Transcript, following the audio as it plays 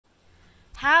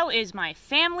How is my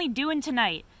family doing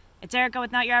tonight? It's Erica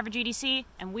with Not Your Average EDC,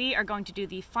 and we are going to do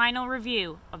the final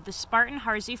review of the Spartan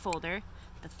Harsey folder,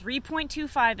 the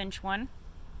 3.25-inch one,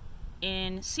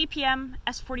 in CPM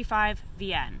S45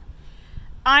 VN.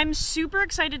 I'm super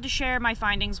excited to share my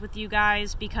findings with you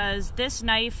guys because this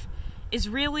knife is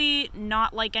really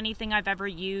not like anything I've ever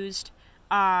used.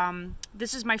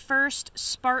 This is my first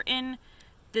Spartan.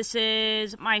 This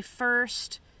is my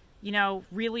first,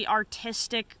 really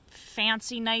artistic,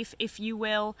 fancy knife, if you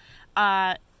will.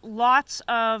 Lots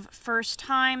of first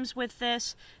times with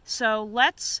this. So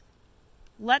let's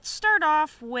start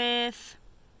off with,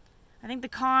 I think, the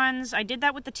cons. I did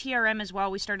that with the TRM as well.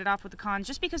 We started off with the cons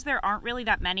just because there aren't really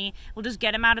that many. We'll just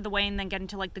get them out of the way and then get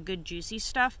into like the good juicy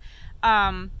stuff.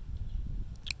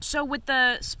 So with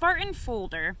the Spartan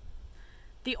folder,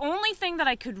 the only thing that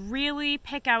I could really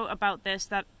pick out about this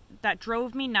that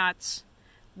drove me nuts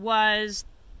was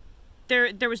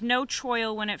there was no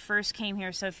choil when it first came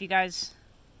here. So if you guys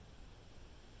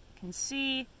can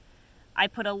see, I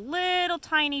put a little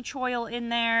tiny choil in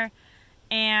there,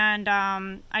 and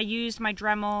I used my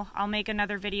Dremel. I'll make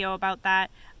another video about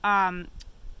that.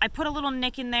 I put a little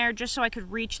nick in there just so I could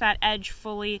reach that edge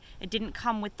fully. It didn't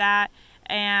come with that.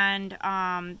 And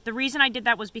the reason I did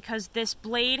that was because this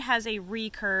blade has a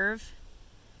recurve,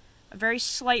 a very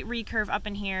slight recurve up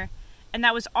in here, and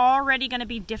that was already going to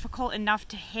be difficult enough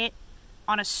to hit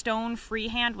on a stone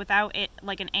freehand without it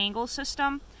like an angle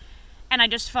system. And I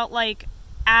just felt like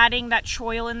adding that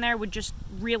choil in there would just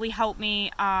really help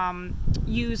me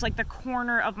use like the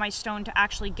corner of my stone to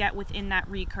actually get within that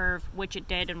recurve, which it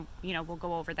did, and we'll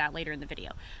go over that later in the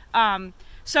video.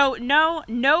 So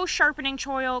no sharpening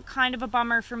choil, kind of a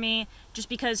bummer for me, just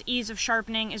because ease of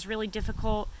sharpening is really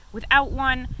difficult without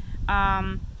one.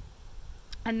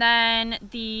 And then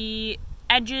the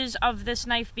edges of this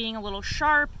knife being a little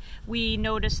sharp, we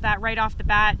noticed that right off the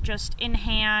bat, just in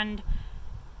hand.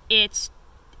 It's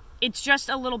just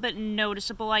a little bit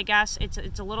noticeable, I guess. It's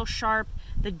a little sharp.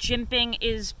 The jimping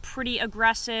is pretty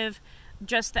aggressive.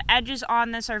 Just the edges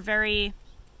on this are very,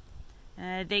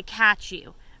 they catch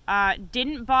you.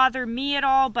 Didn't bother me at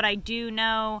all, but I do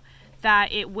know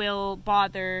that it will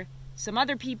bother some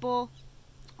other people.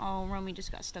 Oh, Romy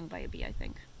just got stung by a bee, I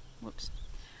think. Whoops.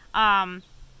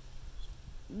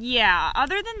 Yeah,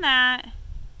 other than that,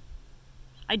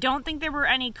 I don't think there were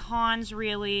any cons,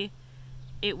 really.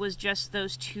 It was just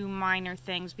those two minor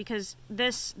things, because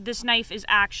this knife is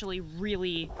actually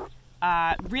really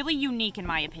unique in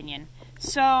my opinion.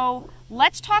 So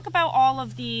let's talk about all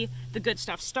of the good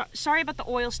stuff. Sorry about the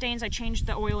oil stains. I changed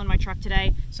the oil in my truck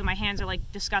today, so my hands are like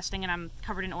disgusting and I'm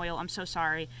covered in oil. I'm so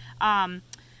sorry.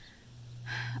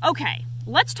 Okay,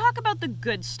 let's talk about the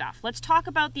good stuff. Let's talk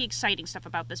about the exciting stuff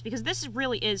about this, because this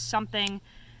really is something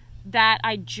that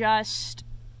I just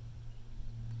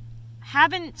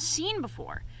haven't seen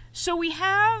before. So we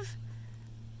have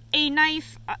a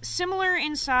knife similar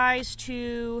in size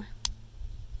to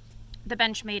the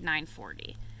Benchmade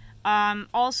 940.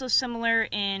 Also similar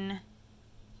in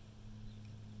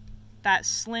that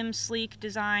slim, sleek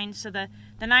design. So the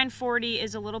 940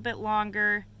 is a little bit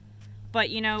longer, but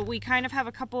we kind of have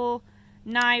a couple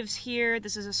knives here.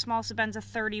 This is a small Sebenza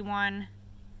 31.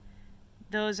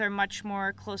 Those are much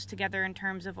more close together in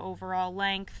terms of overall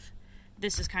length.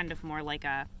 This is kind of more like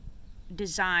a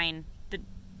design.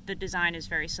 The design is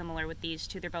very similar with these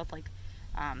two. They're both like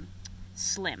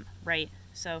slim, right?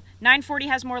 So 940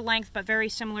 has more length, but very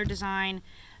similar design.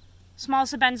 Small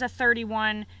Sebenza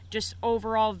 31, just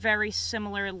overall very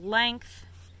similar length.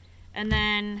 And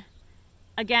then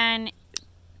again,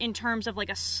 in terms of like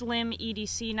a slim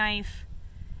EDC knife,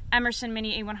 Emerson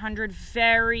Mini A100,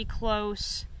 very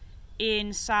close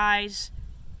in size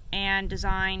and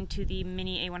design to the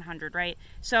Mini A100, right?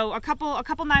 So a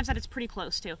couple knives that it's pretty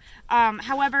close to.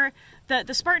 However,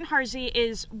 the Spartan Harsey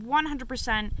is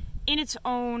 100% in its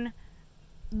own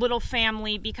little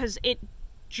family, because it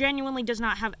genuinely does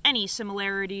not have any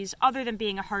similarities other than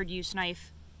being a hard use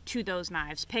knife to those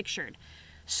knives pictured.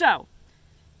 So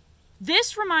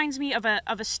this reminds me of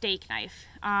a steak knife,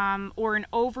 or an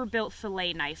overbuilt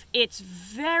fillet knife. It's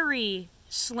very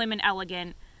slim and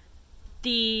elegant.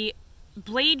 The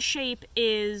blade shape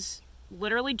is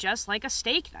literally just like a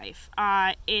steak knife.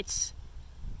 It's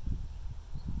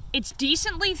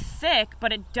decently thick,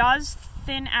 but it does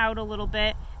thin out a little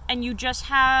bit, and you just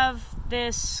have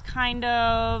this kind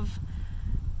of,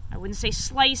 I wouldn't say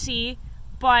slicey,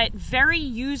 but very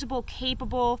usable,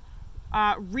 capable,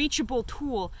 reachable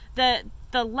tool.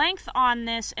 The length on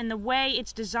this and the way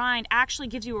it's designed actually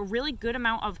gives you a really good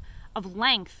amount of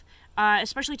length,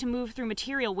 especially to move through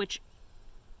material, which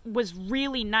was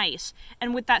really nice.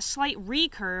 And with that slight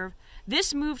recurve,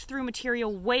 This moved through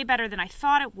material way better than I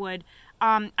thought it would.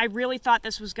 I really thought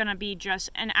this was going to be just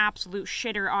an absolute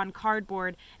shitter on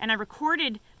cardboard, and I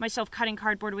recorded myself cutting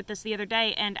cardboard with this the other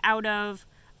day, and out of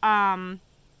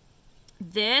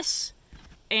this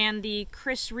and the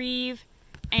Chris Reeve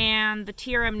and the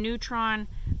TRM Neutron,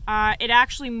 it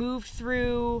actually moved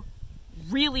through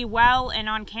really well and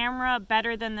on camera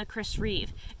better than the Chris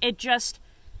Reeve. It just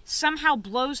somehow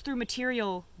blows through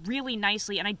material really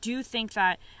nicely, and I do think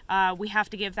that we have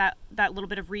to give that little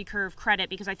bit of recurve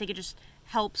credit, because I think it just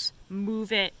helps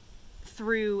move it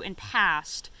through and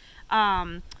past.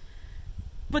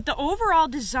 But the overall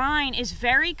design is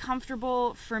very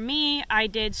comfortable for me. I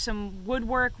did some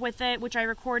woodwork with it, which I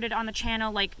recorded on the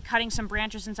channel, like cutting some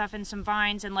branches and stuff and some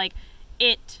vines, and like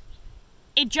it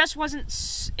just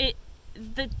wasn't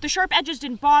the sharp edges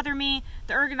didn't bother me,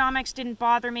 the ergonomics didn't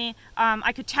bother me.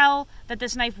 I could tell that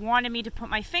this knife wanted me to put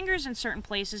my fingers in certain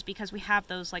places because we have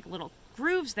those like little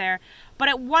grooves there, but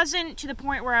it wasn't to the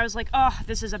point where I was like, oh,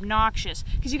 this is obnoxious,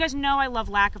 because you guys know I love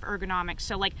lack of ergonomics.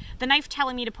 So like the knife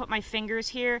telling me to put my fingers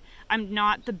here, I'm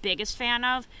not the biggest fan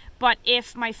of, but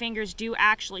if my fingers do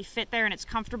actually fit there and it's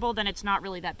comfortable, then it's not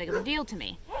really that big of a deal to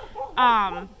me.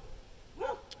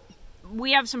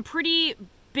 We have some pretty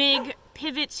big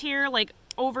pivots here, like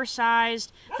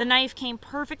oversized. The knife came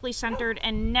perfectly centered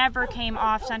and never came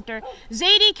off center.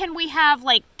 Zadie, can we have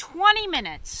like 20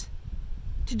 minutes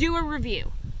to do a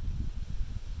review?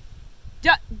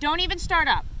 Don't even start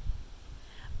up.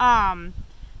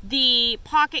 The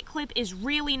pocket clip is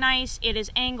really nice. It is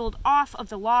angled off of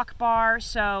the lock bar,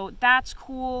 so that's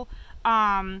cool.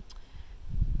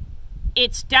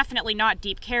 It's definitely not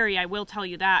deep carry, I will tell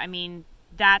you that. I mean,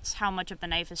 that's how much of the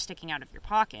knife is sticking out of your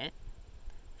pocket,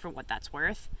 for what that's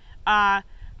worth.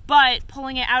 But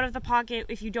pulling it out of the pocket,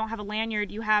 if you don't have a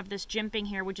lanyard, you have this jimping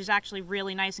here, which is actually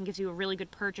really nice and gives you a really good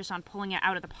purchase on pulling it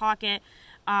out of the pocket.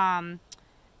 The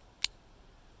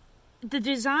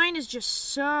design is just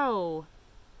so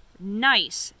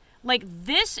nice. Like,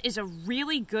 this is a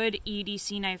really good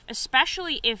EDC knife,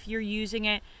 especially if you're using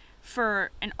it for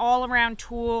an all-around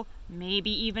tool, maybe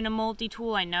even a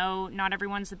multi-tool. I know not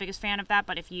everyone's the biggest fan of that,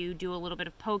 but if you do a little bit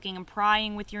of poking and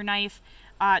prying with your knife,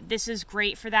 this is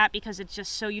great for that, because it's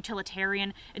just so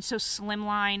utilitarian. It's so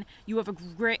slimline. You have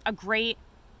a great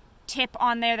tip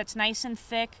on there that's nice and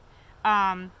thick.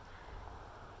 Thumb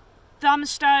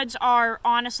studs are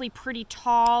honestly pretty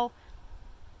tall,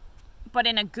 but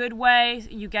in a good way.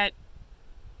 You get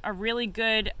a really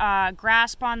good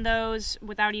grasp on those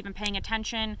without even paying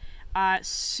attention.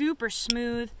 Super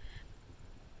smooth.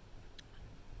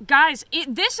 Guys,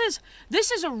 this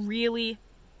is a really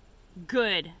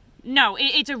good, no,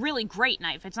 it's a really great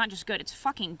knife. It's not just good, it's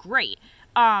fucking great.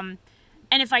 And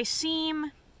if I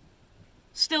seem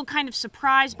still kind of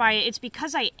surprised by it, it's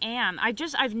because I am.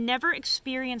 I've never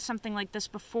experienced something like this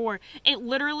before. It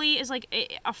literally is like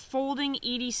a folding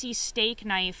EDC steak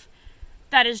knife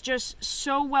that is just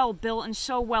so well built and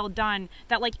so well done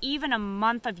that, like, even a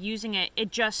month of using it,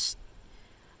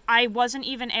 I wasn't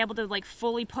even able to, like,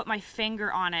 fully put my finger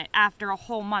on it after a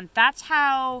whole month. That's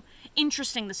how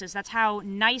interesting this is. That's how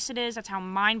nice it is. That's how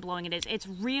mind-blowing it is. It's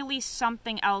really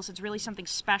something else. It's really something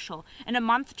special. And a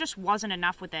month just wasn't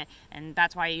enough with it. And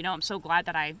that's why, you know, I'm so glad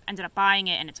that I ended up buying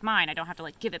it and it's mine. I don't have to,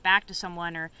 like, give it back to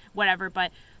someone or whatever.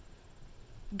 But,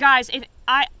 guys,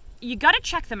 you gotta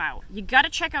check them out. You gotta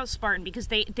check out Spartan, because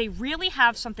they really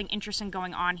have something interesting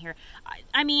going on here.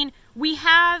 I mean, we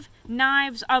have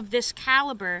knives of this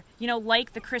caliber, you know,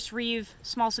 like the Chris Reeve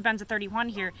Small Sebenza 31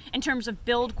 here, in terms of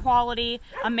build quality,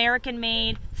 American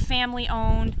made, family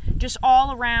owned, just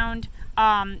all around,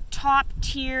 top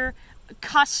tier,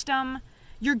 custom.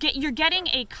 You're getting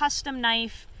a custom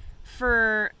knife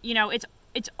for, you know, it's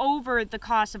over the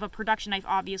cost of a production knife,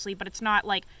 obviously, but it's not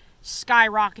like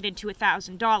skyrocketed to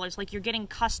 $1,000. Like, you're getting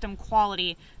custom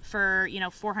quality for, you know,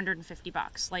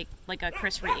 $450, like a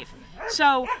Chris Reeve.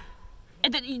 So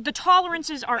the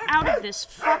tolerances are out of this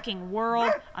fucking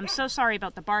world. I'm so sorry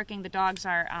about the barking. The dogs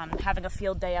are having a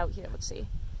field day out here. Let's see.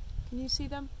 Can you see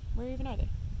them? Where even are they?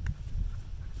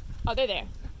 Oh, they're there.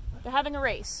 They're having a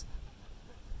race.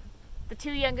 The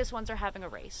two youngest ones are having a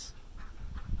race.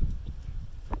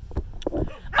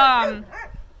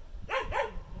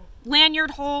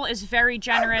 Lanyard hole is very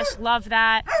generous. Love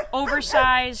that.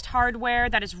 Oversized hardware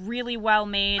that is really well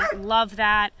made. Love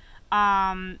that.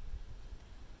 Oh,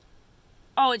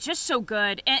 it's just so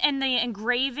good. And the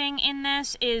engraving in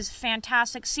this is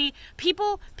fantastic. See,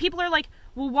 people are like,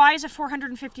 well, why is it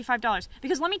 $455?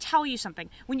 Because let me tell you something.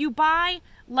 When you buy,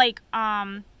 like,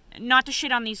 not to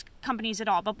shit on these companies at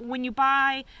all, but when you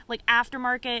buy, like,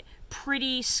 aftermarket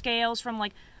pretty scales from,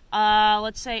 like,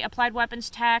 let's say Applied Weapons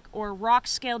Tech or Rock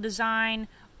Scale Design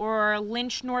or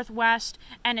Lynch Northwest,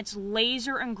 and it's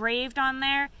laser engraved on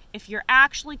there, if you're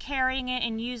actually carrying it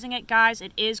and using it, guys,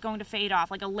 it is going to fade off.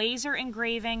 Like, a laser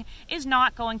engraving is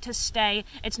not going to stay.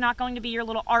 It's not going to be your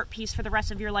little art piece for the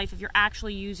rest of your life if you're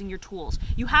actually using your tools.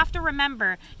 You have to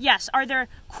remember, yes, are there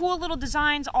cool little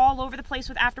designs all over the place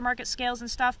with aftermarket scales and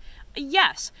stuff?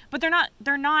 Yes, but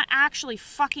they're not actually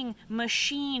fucking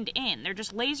machined in. They're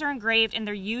just laser engraved and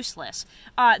they're useless.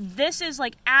 This is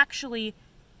like actually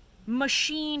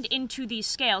machined into these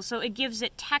scales, so it gives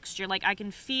it texture. Like, I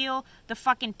can feel the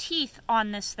fucking teeth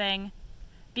on this thing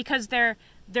because they're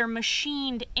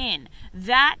machined in.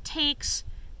 That takes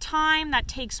time, that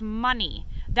takes money.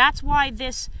 That's why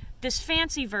this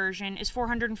fancy version is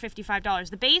 $455.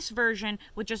 The base version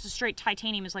with just a straight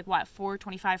titanium is like, what,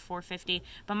 $425, $450,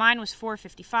 but mine was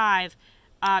 $455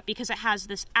 because it has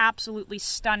this absolutely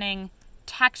stunning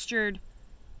textured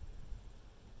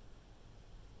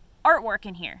artwork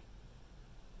in here.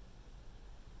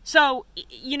 So,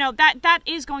 you know, that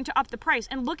is going to up the price.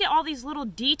 And look at all these little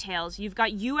details. You've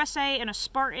got USA and a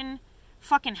Spartan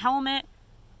fucking helmet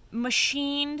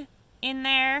machined in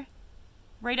there,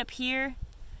 right up here.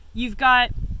 You've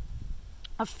got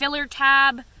a filler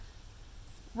tab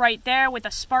right there with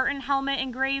a Spartan helmet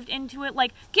engraved into it.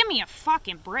 Like, give me a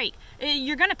fucking break.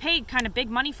 You're going to pay kind of big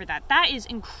money for that. That is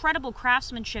incredible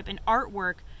craftsmanship and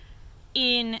artwork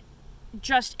in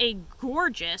just a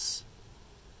gorgeous,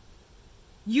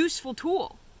 useful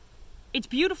tool. It's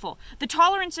beautiful. The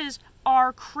tolerances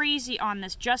are crazy on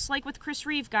this, just like with Chris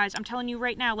Reeve, guys. I'm telling you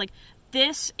right now, like,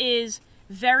 this is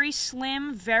very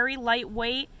slim, very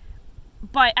lightweight,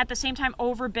 but at the same time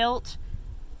overbuilt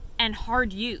and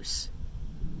hard use.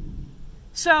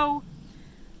 So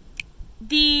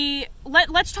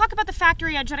let's talk about the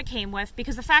factory edge that it came with,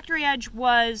 because the factory edge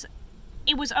was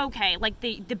okay. Like,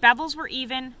 the bevels were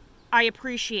even. I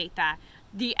appreciate that.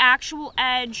 The actual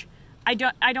edge, I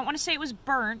don't want to say it was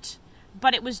burnt,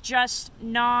 but it was just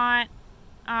not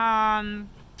up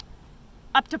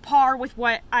to par with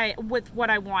what I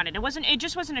wanted. It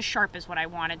just wasn't as sharp as what I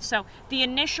wanted. So the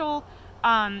initial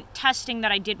testing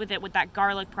that I did with it, with that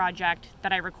garlic project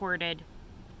that I recorded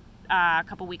a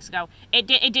couple weeks ago, it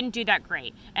didn't do that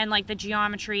great. And like, the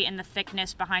geometry and the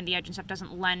thickness behind the edge and stuff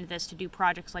doesn't lend this to do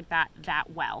projects like that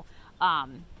well.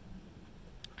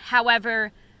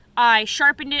 However, I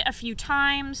sharpened it a few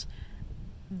times.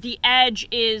 The edge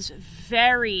is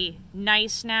very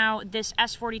nice now. This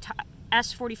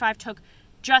S45 took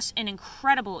just an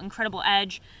incredible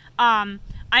edge.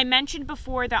 I mentioned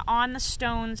before that on the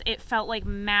stones it felt like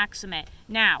Maximate.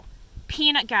 Now,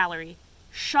 Peanut Gallery,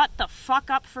 shut the fuck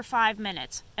up for 5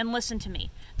 minutes and listen to me.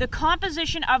 The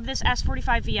composition of this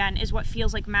S45VN is what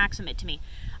feels like Maximate to me.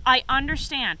 I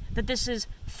understand that this is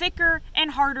thicker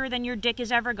and harder than your dick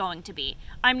is ever going to be.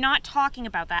 I'm not talking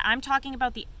about that. I'm talking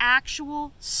about the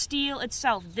actual steel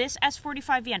itself. This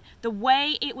S45VN, the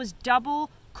way it was double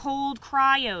cold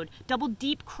cryoed, double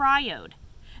deep cryoed,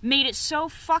 made it so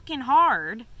fucking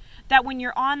hard that when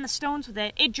you're on the stones with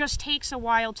it, it just takes a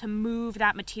while to move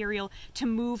that material, to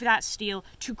move that steel,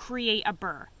 to create a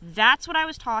burr. That's what I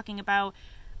was talking about.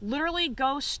 Literally,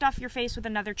 go stuff your face with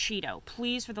another Cheeto,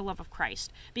 please, for the love of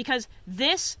Christ. Because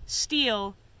this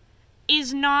steel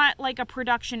is not like a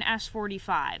production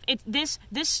S45. This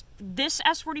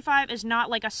S45 is not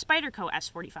like a Spyderco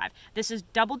S45. This is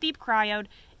double deep cryoed.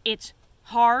 It's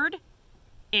hard.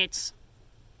 It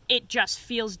just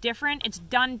feels different. It's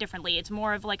done differently. It's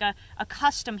more of like a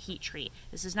custom heat treat.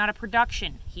 This is not a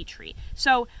production heat treat.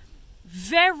 So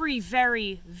very,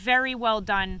 very, very well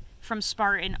done from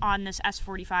Spartan on this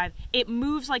S45. It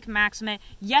moves like Maximate.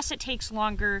 Yes, it takes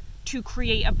longer to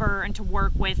create a burr and to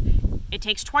work with. It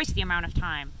takes twice the amount of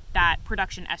time that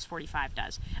production S45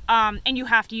 does. And you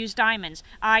have to use diamonds.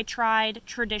 I tried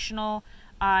traditional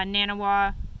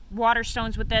Nanawa water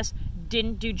stones with this.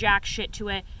 Didn't do jack shit to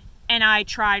it. And I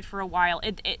tried for a while.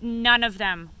 None of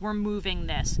them were moving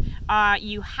this.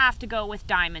 You have to go with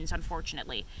diamonds,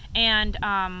 unfortunately. And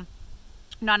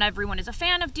not everyone is a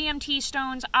fan of DMT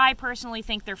stones. I personally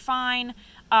think they're fine.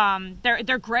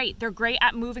 They're great. They're great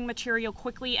at moving material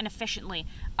quickly and efficiently.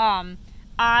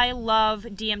 I love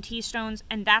DMT stones,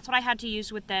 and that's what I had to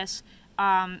use with this.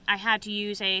 I had to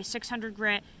use a 600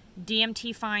 grit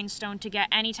DMT fine stone to get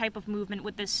any type of movement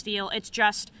with this steel. It's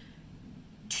just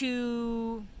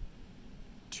too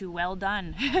well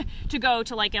done to go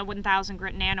to like a 1000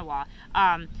 grit Nanawa.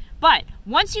 But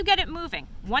once you get it moving,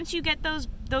 once you get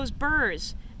those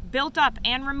burrs built up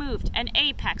and removed and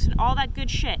apex and all that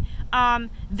good shit,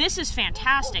 this is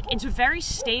fantastic. It's a very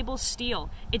stable steel.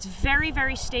 It's very,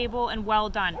 very stable and well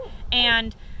done.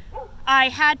 And I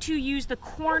had to use the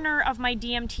corner of my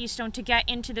DMT stone to get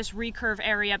into this recurve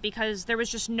area because there was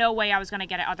just no way I was going to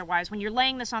get it otherwise. When you're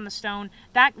laying this on the stone,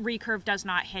 that recurve does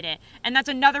not hit it. And that's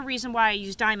another reason why I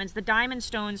use diamonds. The diamond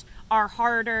stones are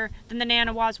harder than the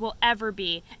nanowas will ever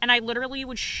be. And I literally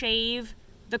would shave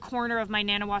the corner of my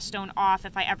nanowa stone off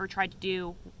if I ever tried to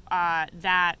do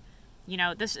that. You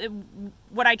know,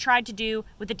 what I tried to do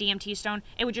with the DMT stone,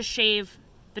 it would just shave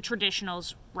the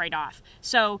traditionals right off.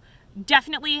 So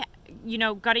definitely, you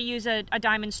know, got to use a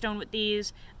diamond stone with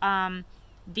these.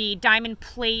 The diamond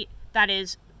plate that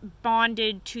is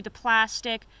bonded to the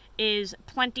plastic is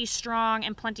plenty strong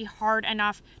and plenty hard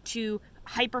enough to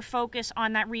hyper focus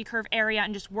on that recurve area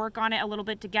and just work on it a little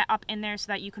bit to get up in there so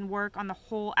that you can work on the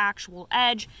whole actual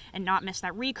edge and not miss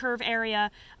that recurve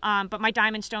area. But my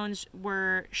diamond stones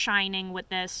were shining with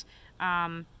this.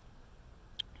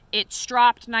 It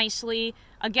stropped nicely.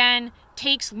 Again,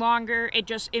 takes longer.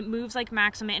 It moves like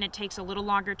Maxima, and it takes a little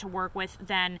longer to work with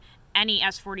than any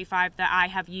S45 that I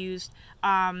have used.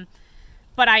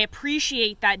 But I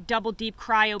appreciate that double deep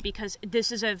cryo because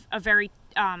this is a very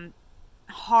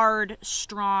hard,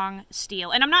 strong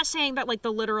steel. And I'm not saying that like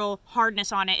the literal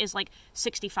hardness on it is like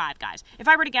 65, guys. If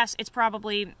I were to guess, it's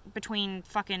probably between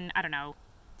fucking, I don't know,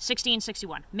 60 and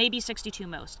 61, maybe 62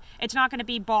 most. It's not going to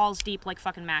be balls deep like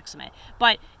fucking Maximate,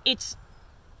 but it's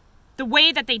the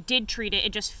way that they did treat it,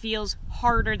 it just feels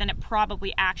harder than it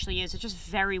probably actually is. It's just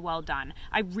very well done.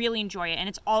 I really enjoy it, and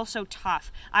it's also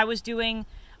tough. I was doing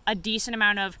a decent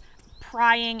amount of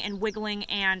prying and wiggling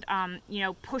and, you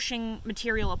know, pushing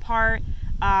material apart,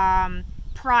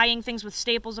 prying things with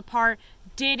staples apart.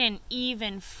 Didn't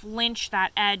even flinch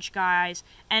that edge, guys,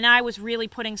 and I was really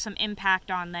putting some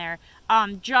impact on there.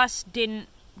 Just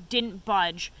didn't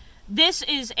budge. This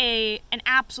is an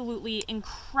absolutely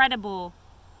incredible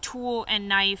tool and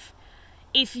knife.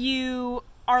 If you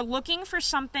are looking for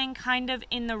something kind of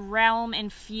in the realm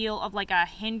and feel of like a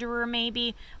hinderer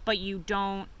maybe, but you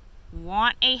don't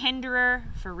want a hinderer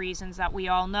for reasons that we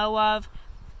all know of,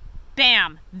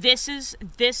 bam, this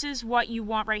is what you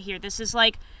want right here. This is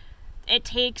like, it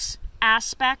takes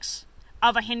aspects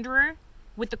of a hinderer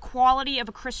with the quality of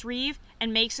a Chris Reeve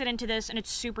and makes it into this, and it's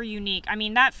super unique. I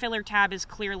mean, that filler tab is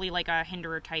clearly like a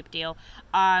hinderer type deal.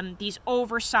 These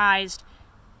oversized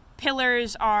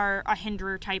pillars are a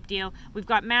hinderer type deal. We've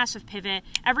got massive pivot.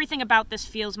 Everything about this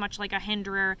feels much like a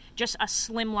hinderer, just a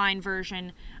slimline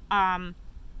version.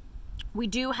 We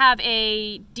do have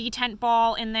a detent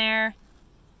ball in there.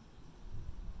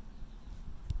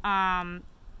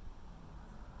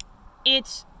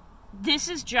 This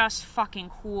is just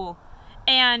fucking cool.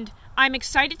 And I'm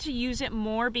excited to use it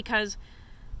more because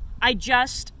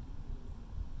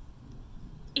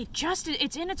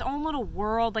it's in its own little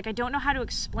world. Like, I don't know how to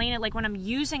explain it. Like, when I'm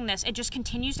using this, it just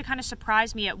continues to kind of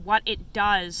surprise me at what it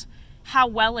does, how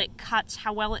well it cuts,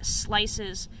 how well it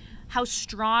slices, how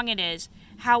strong it is,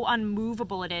 how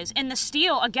unmovable it is. And the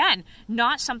steel, again,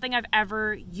 not something I've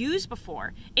ever used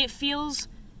before. It feels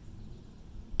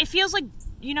like,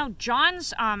 you know,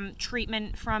 John's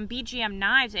treatment from BGM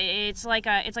knives. It's like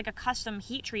a custom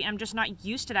heat treat. I'm just not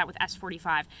used to that with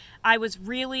S45. I was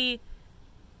really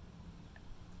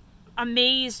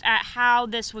amazed at how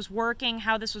this was working,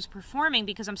 how this was performing,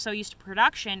 because I'm so used to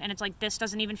production, and it's like, this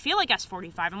doesn't even feel like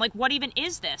S45. I'm like, what even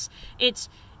is this? It's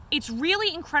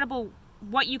really incredible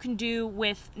what you can do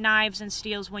with knives and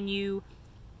steels when you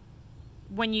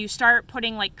start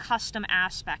putting like custom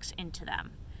aspects into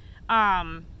them.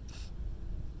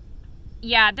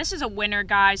 Yeah, this is a winner,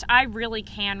 guys. I really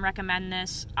can recommend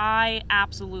this. I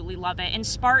absolutely love it. And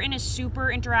Spartan is super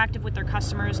interactive with their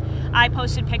customers. I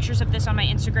posted pictures of this on my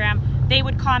Instagram. They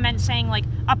would comment saying, like,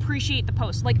 appreciate the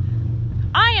post. Like,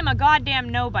 I am a goddamn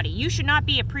nobody. You should not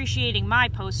be appreciating my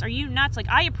posts. Are you nuts? Like,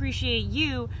 I appreciate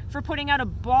you for putting out a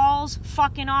balls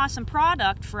fucking awesome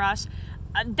product for us.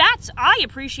 I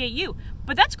appreciate you.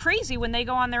 But that's crazy when they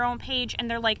go on their own page and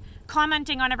they're, like,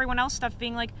 commenting on everyone else's stuff,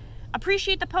 being like,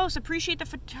 appreciate the post, appreciate the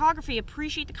photography,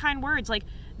 appreciate the kind words. Like,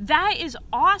 that is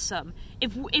awesome.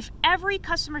 If every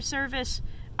customer service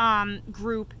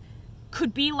group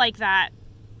could be like that,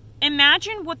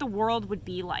 imagine what the world would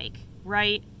be like,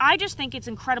 right? I just think it's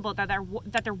incredible that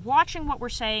they're watching what we're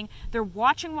saying, they're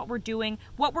watching what we're doing,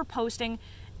 what we're posting,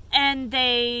 and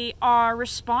they are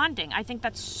responding. I think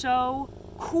that's so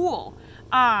cool.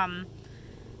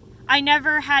 I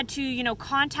never had to, you know,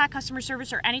 contact customer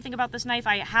service or anything about this knife.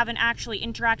 I haven't actually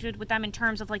interacted with them in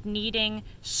terms of like needing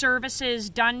services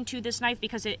done to this knife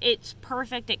because it's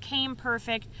perfect. It came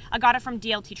perfect. I got it from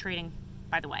DLT Trading,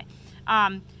 by the way.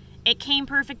 It came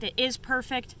perfect. It is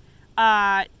perfect.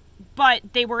 But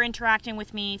they were interacting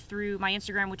with me through my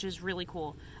Instagram, which is really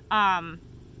cool.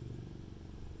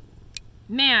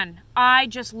 Man, I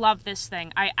just love this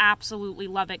thing. I absolutely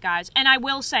love it, guys. And I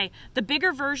will say, the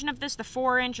bigger version of this, the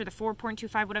 4-inch or the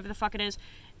 4.25, whatever the fuck it is,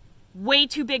 way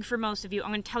too big for most of you. I'm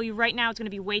going to tell you right now, it's going to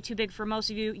be way too big for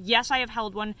most of you. Yes, I have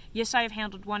held one. Yes, I have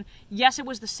handled one. Yes, it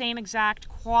was the same exact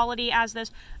quality as this,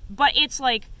 but it's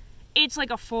like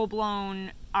a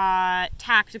full-blown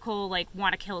tactical, like,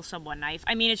 want to kill someone knife.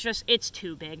 I mean, it's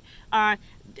too big.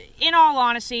 In all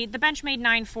honesty, the Benchmade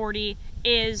 940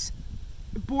 is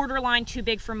borderline too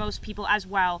big for most people as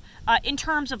well. In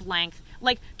terms of length,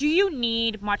 like, do you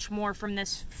need much more from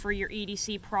this for your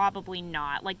EDC? Probably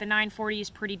not. Like, the 940 is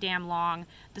pretty damn long.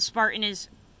 The Spartan is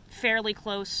fairly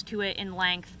close to it in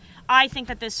length. I think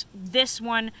that this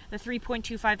one, the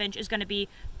 3.25 inch, is going to be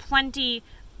plenty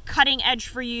cutting edge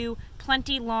for you,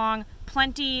 plenty long,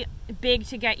 plenty big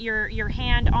to get your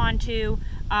hand onto,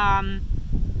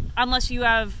 unless you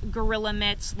have gorilla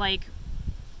mitts. Like,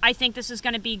 I think this is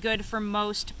going to be good for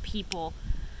most people.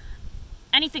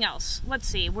 Anything else? Let's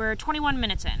see. We're 21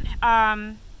 minutes in.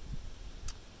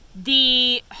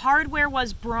 The hardware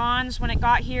was bronze when it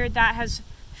got here. That has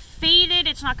faded.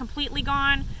 It's not completely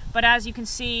gone, but as you can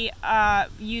see,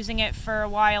 using it for a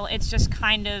while, it's just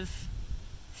kind of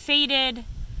faded.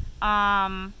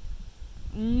 Nothing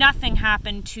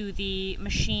happened to the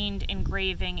machined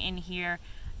engraving in here.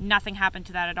 Nothing happened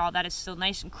to that at all. That is still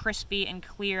nice and crispy and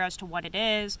clear as to what it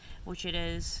is, which it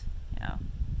is, you know,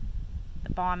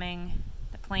 the bombing,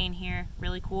 the plane here,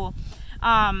 really cool.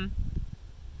 I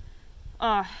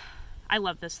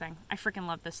love this thing. I freaking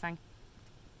love this thing.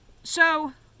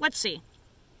 So, let's see.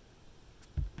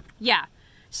 Yeah,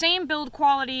 same build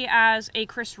quality as a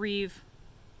Chris Reeve,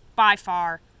 by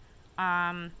far.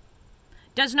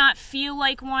 Does not feel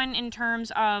like one in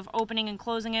terms of opening and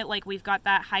closing it. Like, we've got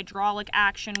that hydraulic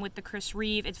action with the Chris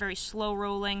Reeve. It's very slow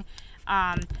rolling.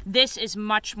 This is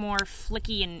much more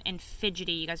flicky and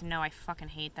fidgety. You guys know I fucking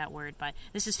hate that word, but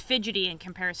this is fidgety in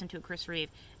comparison to a Chris Reeve.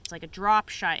 It's like a drop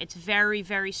shut. It's very,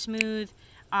 very smooth.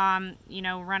 You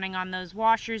know, running on those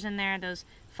washers in there, those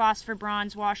phosphor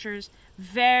bronze washers.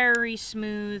 Very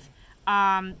smooth.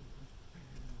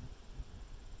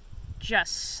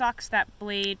 Just sucks that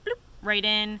blade bloop, right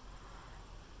in.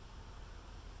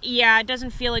 Yeah, it doesn't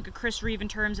feel like a Chris Reeve in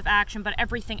terms of action, but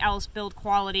everything else, build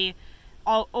quality,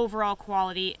 overall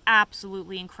quality,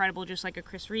 absolutely incredible, just like a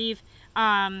Chris Reeve.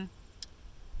 And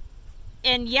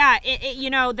yeah,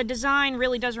 you know, the design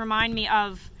really does remind me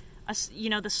of, you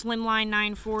know, the Slimline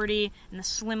 940 and the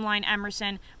Slimline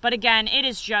Emerson. But again, it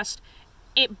is just,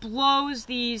 it blows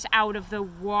these out of the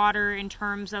water in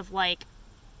terms of, like,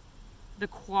 the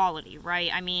quality,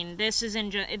 right? I mean, this is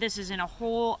in a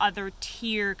whole other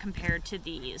tier compared to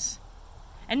these.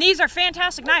 And these are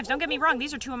fantastic knives, don't get me wrong,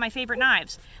 these are two of my favorite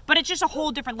knives, but it's just a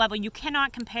whole different level. You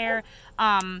cannot compare,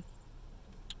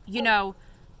 you know,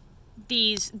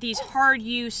 these hard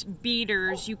use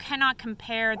beaters. You cannot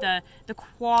compare the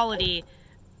quality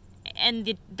and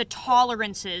the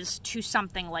tolerances to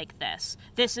something like this.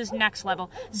 This is next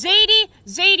level.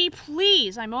 Zadie,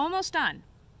 please, I'm almost done.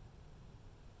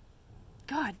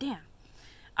 God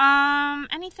damn.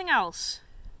 Anything else?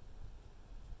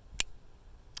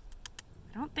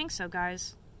 I don't think so,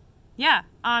 guys. Yeah,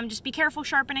 just be careful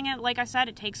sharpening it. Like I said,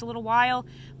 it takes a little while,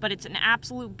 but it's an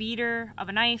absolute beater of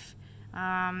a knife.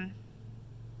 I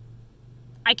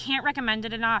can't recommend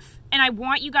it enough. And I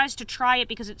want you guys to try it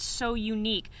because it's so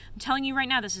unique. I'm telling you right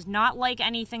now, this is not like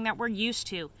anything that we're used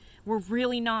to. We're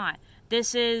really not.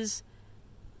 This is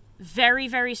very,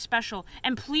 very special.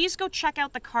 And please go check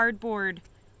out the cardboard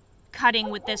cutting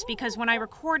with this, because when I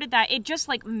recorded that, it just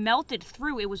like melted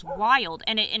through. It was wild,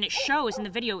 and it shows in the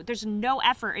video. There's no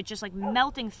effort. It's just like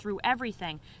melting through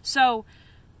everything. So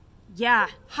yeah,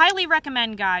 highly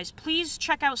recommend, guys. Please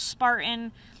check out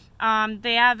Spartan.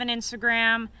 They have an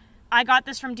Instagram. I got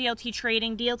this from DLT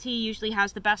Trading. DLT usually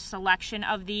has the best selection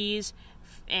of these,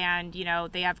 and you know,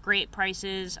 they have great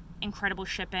prices, incredible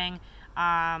shipping.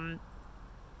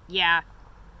 Yeah,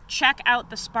 check out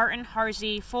the Spartan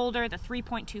Harsey folder, the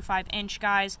 3.25 inch,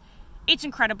 guys. It's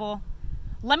incredible.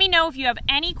 Let me know if you have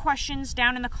any questions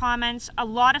down in the comments. A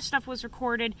lot of stuff was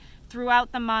recorded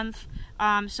throughout the month,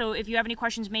 so if you have any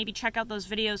questions, maybe check out those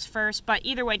videos first. But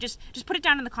either way, just put it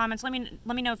down in the comments. Let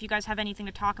me know if you guys have anything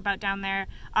to talk about down there.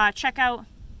 Check out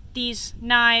these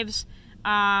knives.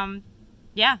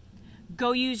 Yeah,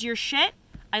 go use your shit.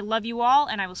 I love you all,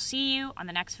 and I will see you on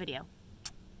the next video.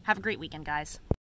 Have a great weekend, guys.